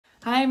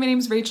Hi, my name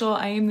is Rachel.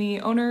 I am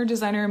the owner,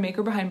 designer, and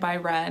maker behind By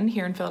Ren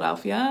here in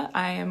Philadelphia.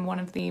 I am one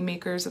of the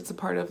makers that's a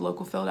part of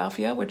Local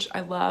Philadelphia, which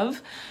I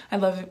love. I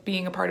love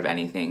being a part of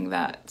anything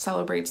that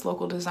celebrates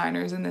local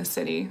designers in this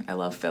city. I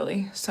love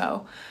Philly.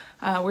 So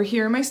we're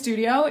here in my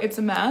studio. It's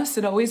a mess,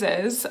 it always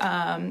is,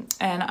 and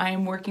I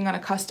am working on a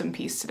custom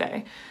piece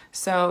today.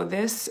 So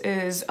this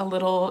is a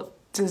little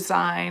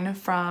design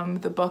from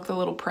the book The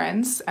Little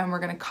Prince, and we're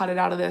going to cut it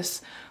out of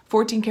this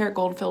 14 karat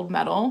gold filled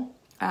metal,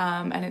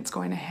 and it's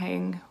going to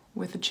hang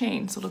with a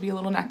chain, so it'll be a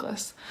little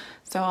necklace.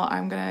 So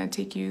I'm gonna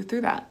take you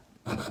through that.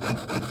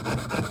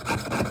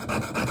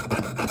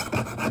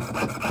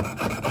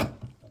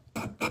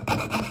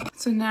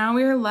 So now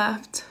we are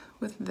left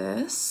with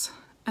this,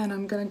 and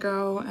I'm gonna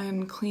go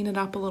and clean it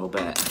up a little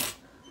bit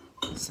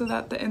so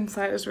that the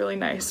inside is really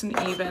nice and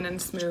even and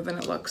smooth and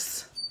it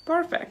looks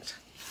perfect.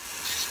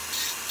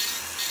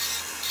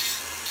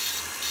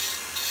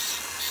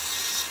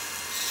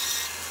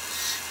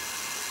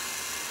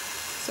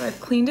 So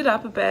I've cleaned it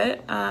up a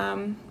bit.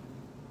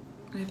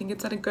 I think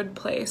it's at a good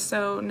place.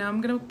 So now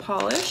I'm gonna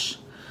polish.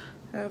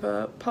 I have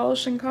a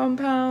polishing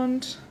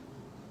compound,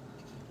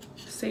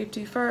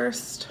 safety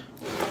first.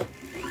 I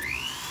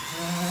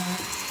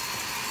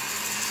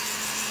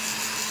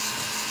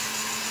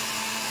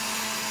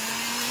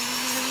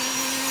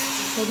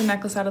pulled the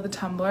necklace out of the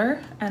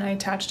tumbler and I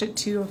attached it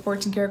to a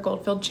 14 karat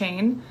gold filled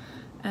chain.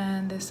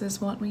 And this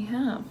is what we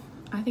have.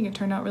 I think it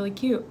turned out really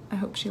cute. I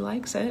hope she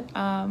likes it.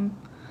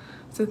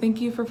 So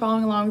thank you for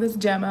following along with this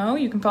demo.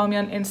 You can follow me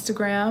on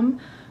Instagram,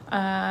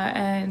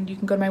 and you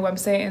can go to my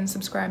website and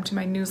subscribe to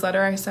my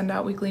newsletter. I send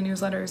out weekly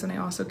newsletters, and I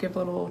also give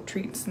little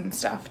treats and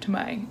stuff to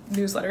my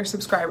newsletter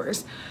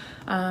subscribers.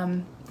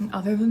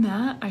 Other than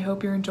that, I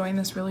hope you're enjoying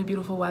this really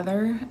beautiful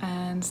weather,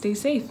 and stay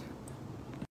safe.